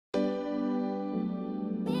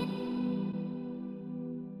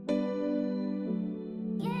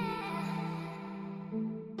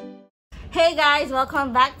Hey guys,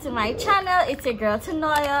 welcome back to my channel. It's your girl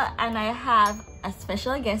Tonaya, and I have a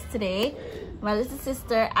special guest today, my little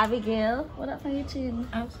sister Abigail. What up on your chin?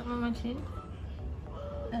 I have something on my chin.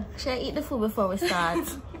 Should I eat the food before we start?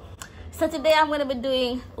 So today I'm going to be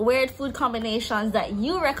doing weird food combinations that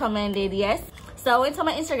you recommended, yes? So I went to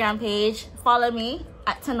my Instagram page, follow me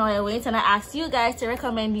at Tonaya Wint, and I asked you guys to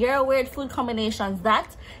recommend your weird food combinations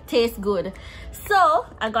that taste good. So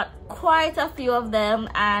I got quite a few of them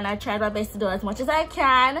and I tried my best to do as much as I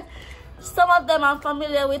can. Some of them I'm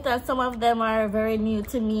familiar with and some of them are very new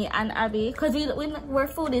to me and Abby, because we're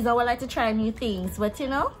foodies and we like to try new things, but you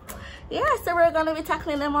know, yeah, so we're gonna be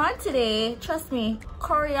tackling them on today. Trust me,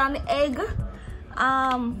 curry on egg,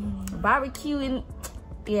 barbecuing.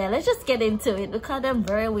 Yeah, let's just get into it because they're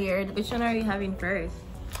very weird. Which one are you having first?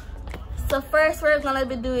 So first we're gonna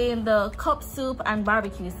be doing the cup soup and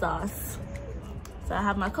barbecue sauce. So I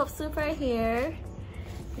have my cup soup right here.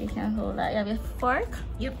 You can hold that. You have your fork?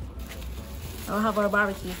 Yep. I'll have our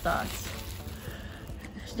barbecue sauce.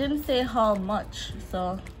 She didn't say how much,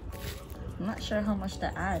 so I'm not sure how much to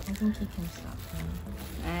add. I think you can stop.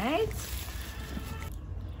 Alright.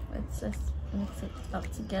 Let's just mix it up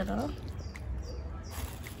together.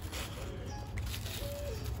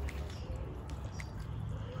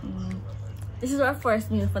 This is our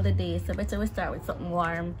first meal for the day, so better we start with something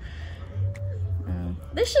warm.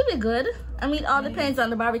 This should be good. I mean, all depends on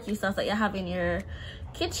the barbecue sauce that you have in your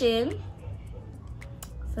kitchen.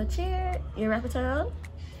 So cheers. You wrap it around.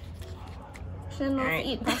 Shouldn't know to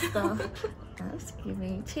eat pasta. Excuse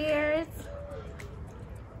me. Cheers.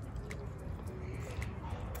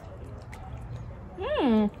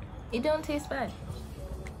 It don't taste bad.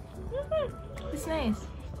 It's nice.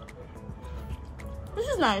 This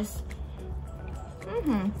is nice.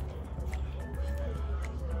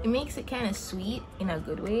 It makes it kind of sweet in a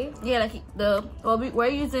good way. Yeah, like we're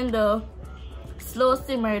using the slow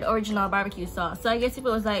simmered original barbecue sauce. So I guess if it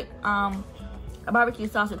was like a barbecue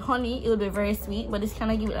sauce with honey, it would be very sweet, but this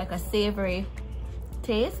kind of give it like a savory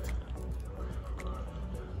taste.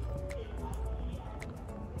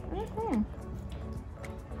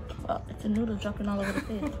 Well, it's a noodle dropping all over the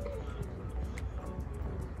place.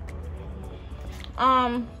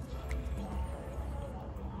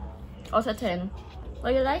 Out of 10. Oh,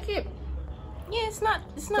 you like it? Yeah, it's not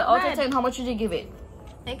So out of bad. 10, how much would you give it?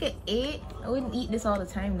 Like an 8. I wouldn't eat this all the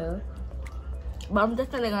time though. But I'm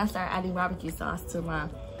definitely gonna start adding barbecue sauce to my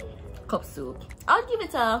cup soup. I'll give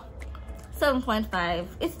it a 7.5.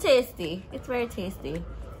 It's tasty. It's very tasty.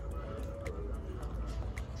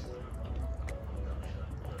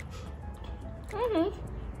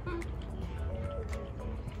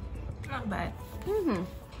 Not bad.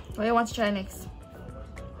 What do you want to try next?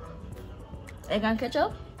 Egg and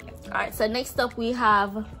ketchup? Alright, so next up we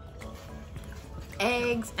have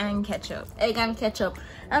Eggs and ketchup. egg and ketchup.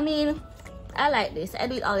 I mean, I like this. I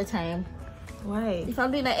do it all the time. Why? If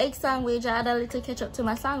I'm doing an egg sandwich, I add a little ketchup to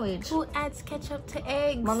my sandwich. Who adds ketchup to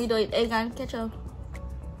eggs? Mommy do it egg and ketchup.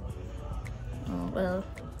 Oh, well,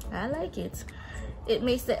 I like it. It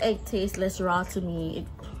makes the egg taste less raw to me.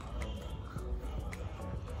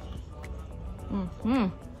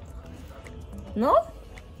 No?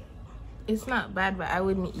 It's not bad, but I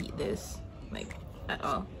wouldn't eat this like at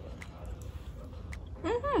all.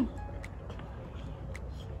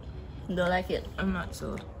 Don't like it. I'm not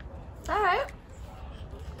sold. All right.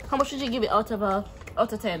 How much would you give it out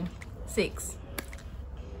of 10? 6.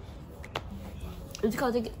 It's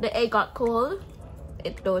because the egg got cold.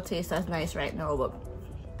 It don't taste as nice right now, but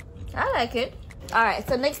I like it. All right.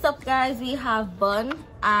 So next up, guys, we have bun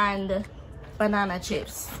and banana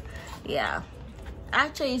chips. Yeah. I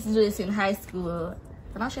actually used to do this in high school.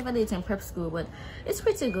 I'm not sure if I did it in prep school, but it's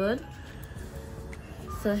pretty good.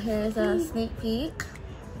 So here's a sneak peek.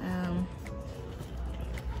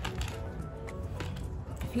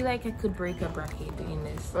 I feel like I could break a bracket doing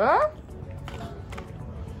this. Huh?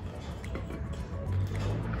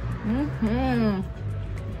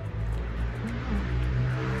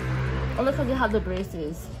 Oh, look how they have the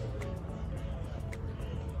braces.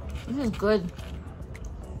 This is good.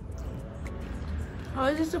 How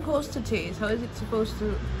is it supposed to taste? How is it supposed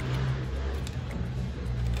to?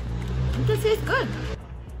 It tastes good.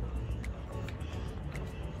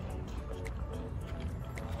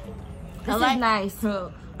 This is nice.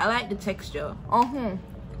 So, I like the texture,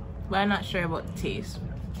 but I'm not sure about the taste.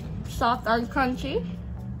 Soft and crunchy.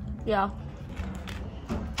 Yeah.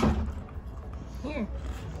 Here.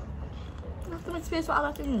 You have to make space for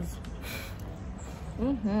other things.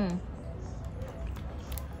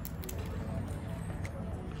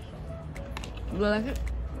 You like it?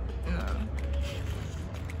 No.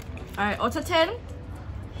 Alright, out of 10?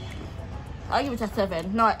 I'll give it a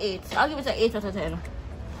 7, not 8. I'll give it an 8 out of 10.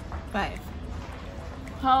 5.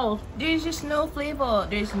 How? There's just no flavor.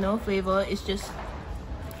 There's no flavor. It's just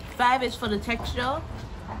 5 is for the texture.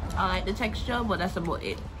 I like the texture, but that's about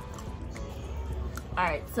it.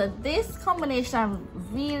 Alright, so this combination I'm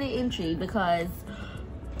really intrigued because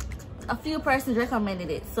a few persons recommended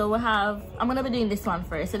it. So I'm gonna be doing this one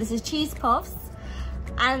first. So this is cheese puffs,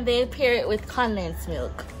 and they pair it with condensed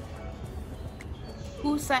milk.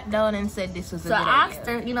 Who sat down and said this was a good idea? So I asked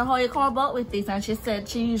her, you know, how you come about with this, and she said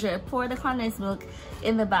she usually pour the condensed milk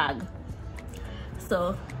in the bag.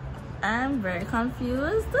 So I'm very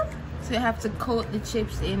confused. So you have to coat the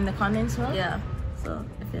chips in the condensed milk? Yeah. So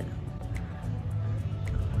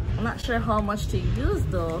I'm not sure how much to use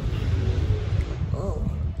though. Oh,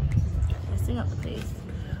 messing up the place.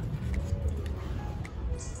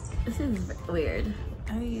 This is weird.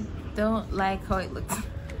 I don't like how it looks.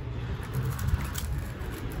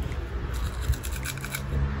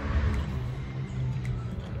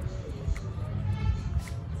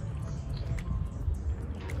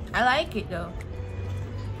 I like it though.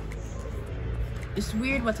 It's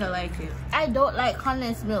weird, but I like it. I don't like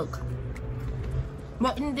condensed milk.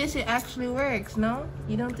 But in this, it actually works, no?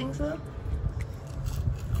 You don't think so?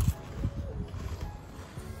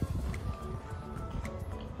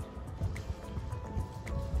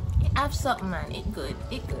 Have something, man. It good.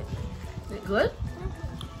 It good. It good?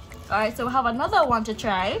 Alright, so we have another one to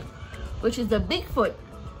try, which is the Bigfoot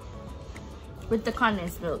with the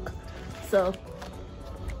condensed milk. So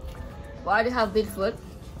we already have Bigfoot,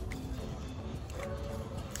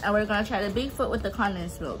 and we're gonna try the Bigfoot with the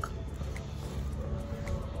condensed milk.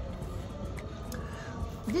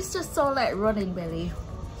 This just sounds like running belly.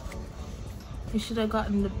 You should have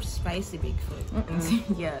gotten the spicy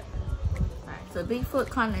Bigfoot. Yeah. Alright, so Bigfoot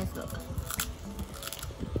condensed milk.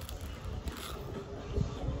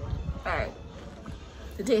 Alright.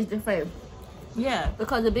 The taste different. Yeah.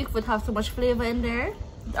 Because the Bigfoot have so much flavor in there.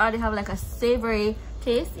 They already have like a savory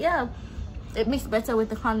taste. Yeah. It mixed better with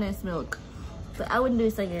the condensed milk. So I wouldn't do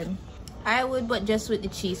this again. I would, but just with the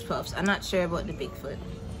cheese puffs. I'm not sure about the Bigfoot.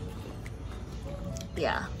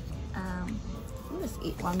 Yeah. I'll just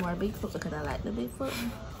eat one more Bigfoot because I like the Bigfoot.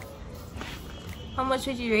 How much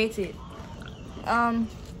would you rate it? The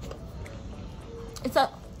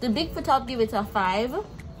Bigfoot, I'll give it a 5.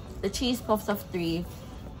 The cheese puffs of 3.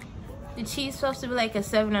 The cheese puffs would be like a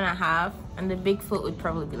 7.5, and the Bigfoot would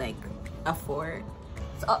probably be like a 4.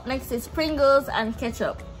 So up next is Pringles and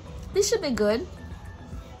ketchup. This should be good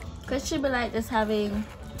because it should be like just having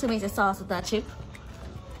tomato sauce with that chip.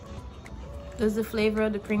 Does the flavor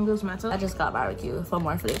of the Pringles matter? I just got barbecue for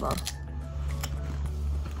more flavor.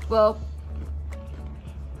 Well,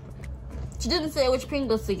 she didn't say which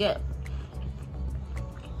Pringles to get.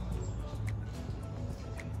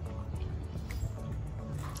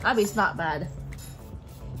 I mean, it's not bad.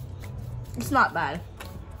 It's not bad.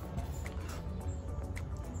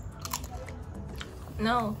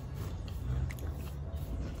 No.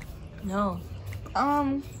 No.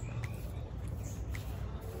 I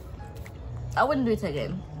wouldn't do it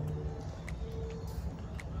again.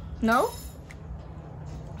 No?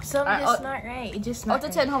 Something's just not right. It just not out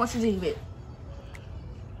of 10, how much would you give it?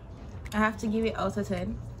 I have to give it out of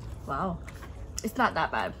 10. Wow. It's not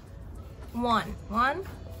that bad. 1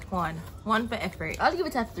 for effort. I'll give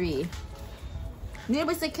it a 3.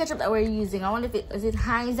 Maybe it's the ketchup that we're using. I wonder if is it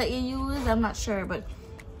Heinz that you use? I'm not sure, but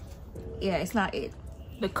yeah, it's not it.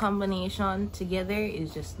 The combination together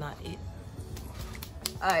is just not it.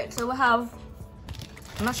 Alright, so we have,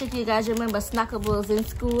 I'm not sure if you guys remember Snackables in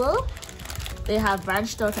school. They have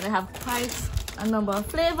branched out and they have quite a number of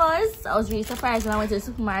flavors. I was really surprised when I went to the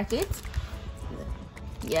supermarket.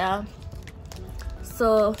 Yeah.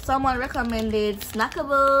 So someone recommended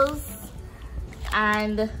Snackables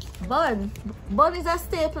and bun. Bun is a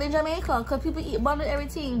staple in Jamaica because people eat bun with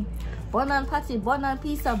everything. Bun and patty, bun and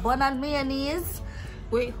pizza, bun and mayonnaise.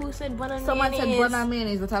 Wait, who said bun and Someone mayonnaise? said bun and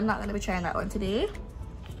mayonnaise, but I'm not going to be trying that one today.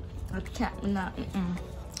 I can't, not.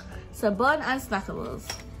 So bun and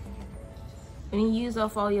Snackables. When you use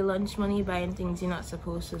off all your lunch money buying things you're not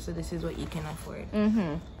supposed to, so this is what you can afford.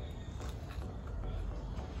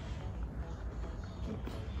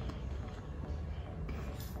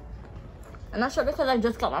 I'm not sure because I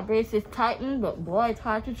just got my braces tightened, but boy, it's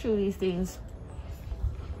hard to chew these things.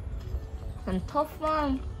 And tough,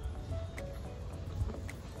 man.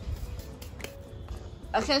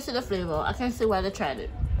 I can't see the flavor. I can't see why they tried it.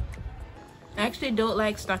 I actually don't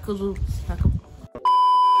like Snackables.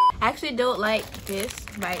 I actually don't like this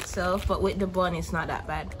by itself, but with the bun, it's not that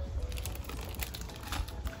bad.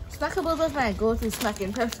 Snackables was my go-to snack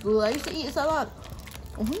in prep school. I used to eat it a lot.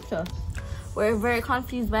 So. were very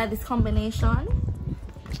confused by this combination.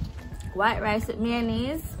 White rice with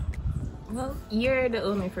mayonnaise. Well, you're the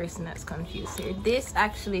only person that's confused here. This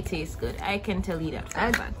actually tastes good. I can tell you that for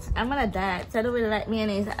a fact. I'm on a diet, so I don't really like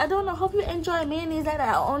mayonnaise. I don't know, hope you enjoy mayonnaise like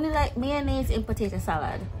that. I only like mayonnaise in potato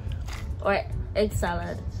salad or egg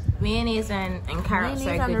salad. Mayonnaise and carrots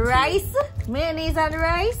mayonnaise are and good rice. too. Mayonnaise and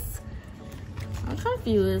rice. I'm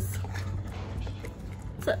confused.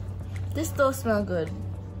 So this don't smell good.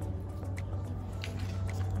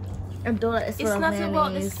 I don't like the smell of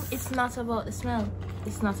mayonnaise. It's not about the smell.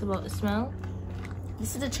 It's not about the smell.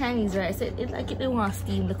 This is the Chinese rice. It like it didn't want to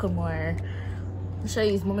steam a little more. I'll show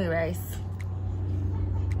you mummy rice.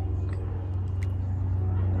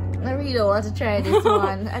 I really don't want to try this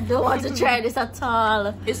one. I don't want to try this at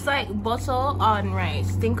all. It's like butter on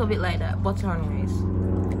rice. Think of it like that. Butter on rice.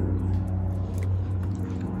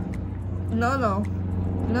 No.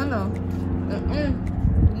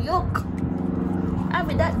 Yuck. I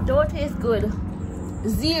mean, that don't taste good.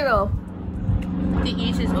 0. To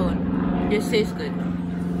each his own. This tastes good.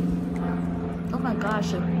 Oh my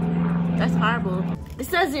gosh. That's horrible. This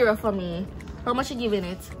is a 0 for me. How much are you giving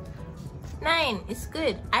it? 9. It's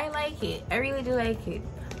good. I like it. I really do like it.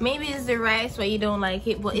 Maybe it's the rice why you don't like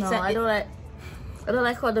it, but it's no, I don't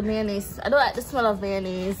like all the mayonnaise. I don't like the smell of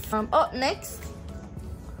mayonnaise. Up next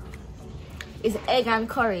is egg and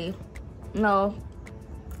curry. No.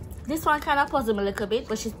 This one kind of puzzled me a little bit,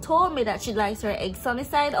 but she told me that she likes her egg sunny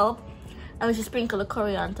side up and she sprinkle the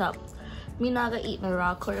curry on top. Me not gonna eat no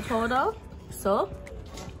raw curry powder, so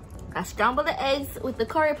I scramble the eggs with the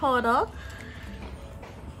curry powder.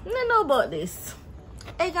 I don't know about this.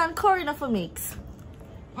 Egg and curry not for mix.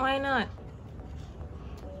 Why not?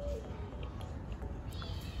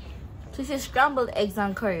 She says scrambled eggs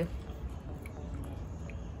and curry.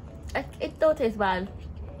 It don't taste bad.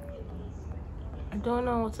 I don't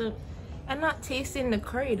know what to... I'm not tasting the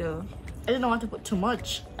curry though. I didn't want to put too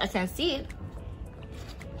much. I can see it.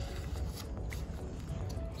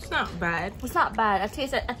 It's not bad. It's not bad. I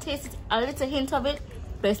taste a little hint of it,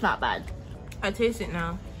 but it's not bad. I taste it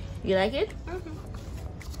now. You like it?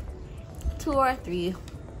 2 or 3.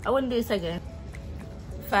 I wouldn't do this again.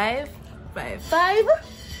 5? 5?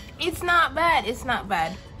 It's not bad. It's not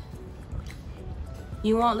bad.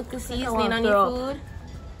 You want little seasoning on your food?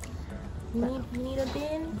 You need a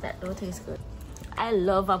bin? That don't taste good. I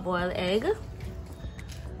love a boiled egg.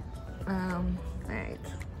 Alright.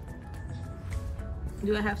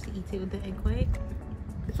 Do I have to eat it with the egg white?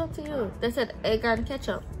 It's up to you. They said egg and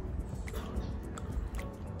ketchup.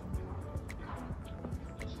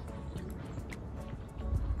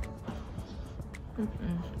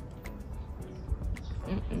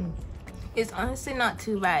 It's honestly not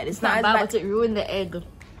too bad. It's not bad, but it ruined the egg.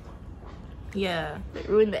 Yeah. It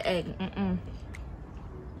ruined the egg.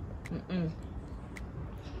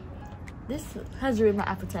 This has ruined my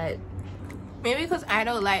appetite. Maybe because I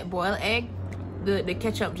don't like boiled egg, the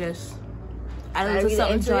ketchup just... I really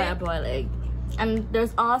enjoy a boiled egg. And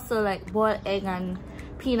there's also like boiled egg and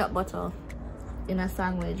peanut butter in a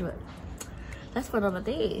sandwich, but that's for another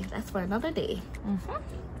day. That's for another day.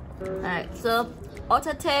 Alright, so out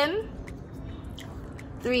of 10,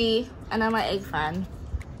 3, and I'm an egg fan.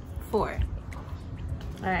 4.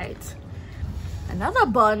 Alright, another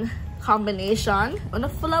bun combination. I'm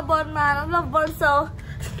full of bun, man. I love bun. So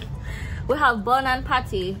we have bun and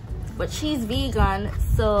patty, but she's vegan,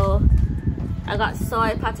 so I got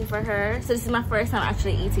soy patty for her. So this is my first time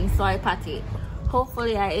actually eating soy patty.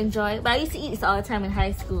 Hopefully I enjoy it. But I used to eat this all the time in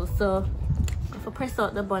high school, so if I press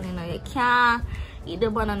out the bun, you know, you can't eat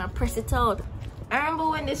the bun and I press it out. I remember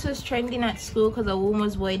when this was trending at school because a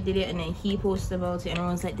woman's boy did it and then he posted about it and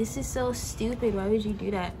everyone's like, this is so stupid, why would you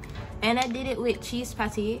do that? And I did it with cheese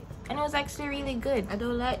patty and it was actually really good. I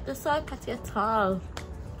don't like the soy patty at all,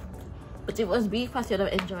 but if it was beef patty, I'd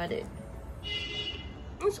have enjoyed it.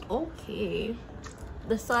 It's okay.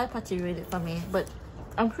 The soy patty ruined it for me, but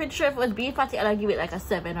I'm pretty sure if it was beef patty, I'd give it like a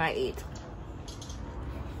 7 or 8.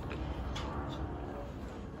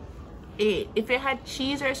 If it had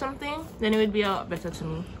cheese or something, then it would be a lot better to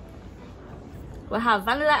me. We have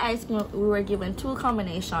vanilla ice cream. We were given 2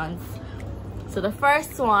 combinations. So the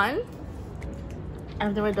first one,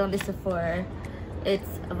 I've never done this before,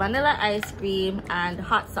 it's vanilla ice cream and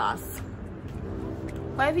hot sauce.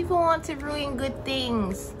 Why people want to ruin good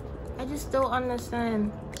things? I just don't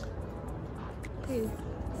understand. Okay.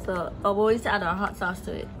 So I've always add our hot sauce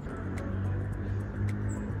to it.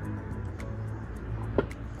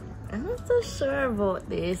 I'm not so sure about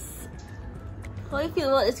this. How do you feel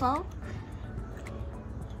about this one?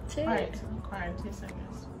 Quiet, 2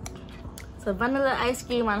 seconds. So vanilla ice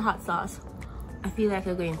cream and hot sauce. I feel like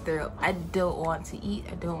I'm going to throw up. I don't want to eat.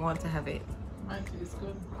 I don't want to have it. Might taste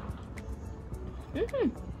good.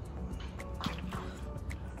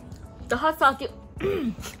 The hot sauce give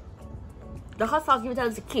the hot sauce gives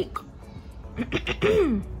us a kick.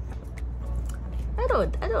 I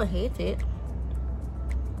don't hate it.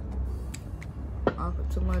 I'll put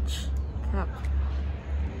too much crap.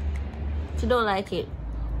 You don't like it?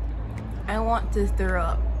 I want to throw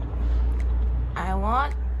up. I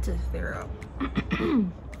want to throw up.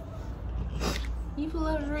 People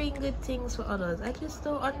are doing good things for others. I just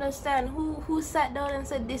don't understand who sat down and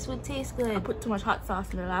said this would taste good. I put too much hot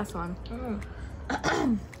sauce in the last one.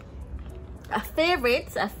 A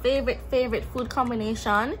favorite food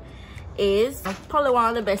combination is probably one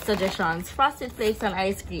of the best suggestions: frosted flakes and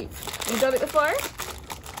ice cream. You done it before?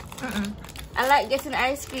 I like getting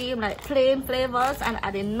ice cream, like plain flavors, and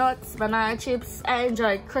adding nuts, banana chips. I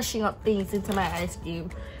enjoy crushing up things into my ice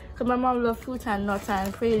cream. Cause my mom loves fruit and nuts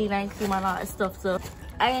and praline and cream and all that stuff. So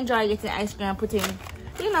I enjoy getting ice cream and putting,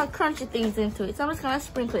 you know, crunchy things into it. So I'm just gonna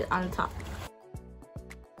sprinkle it on top.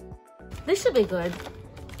 This should be good.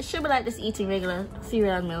 It should be like just eating regular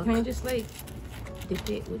cereal and milk. Can I just like dip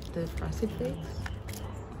it with the frosted flakes?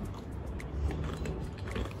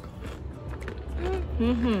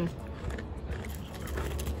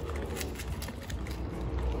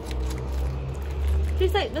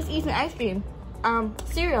 Tastes like just eating ice cream.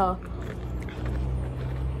 Cereal.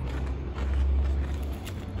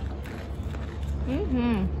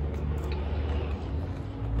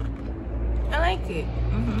 I like it.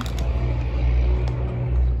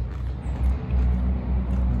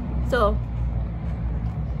 So,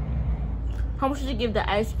 how much would you give the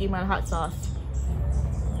ice cream and hot sauce?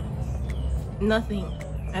 Nothing.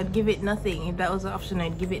 I'd give it nothing. If that was the option,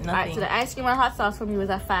 I'd give it nothing. Alright, so the ice cream and hot sauce for me was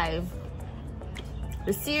a 5.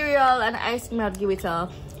 The cereal and ice cream, I'd give it a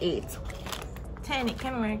 8. 10. It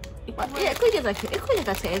can work. Yeah, it could get a 10. It could get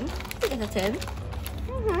a 10.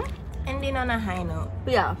 Ending on a high note.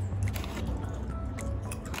 But yeah.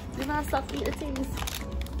 Do not stop eating things.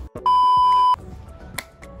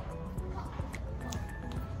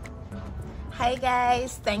 Hi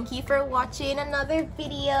guys, thank you for watching another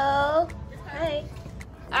video. Hi.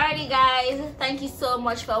 Alrighty guys, thank you so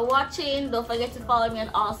much for watching. Don't forget to follow me on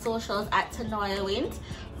all socials at Tonaya Wint.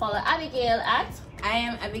 Follow Abigail at I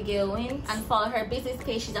am Abigail Wint. and follow her business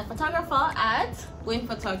page. She's a photographer at Wint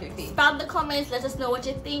Photography. Spam the comments, let us know what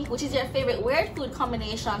you think. Which is your favorite weird food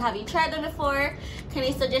combination? Have you tried them before? Can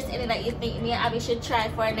you suggest any that you think me and Abby should try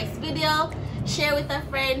for our next video? Share with a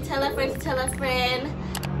friend, tell a friend to tell a friend.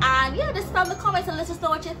 And yeah, just spam the comments and let us know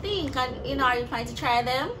what you think. And you know, are you planning to try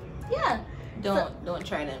them? Yeah. Don't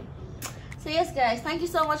try them. So yes guys, thank you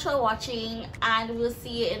so much for watching, and we'll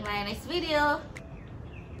see you in my next video.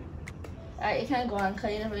 Alright, you can go on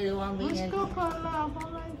because you don't really want me Let's in. go for a laugh. Oh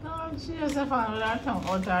my god, she has a fun with her tongue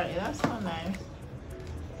out already. That's so nice.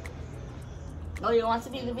 Oh, you want to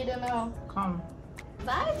be in the video now? Come.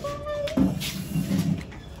 Bye guys.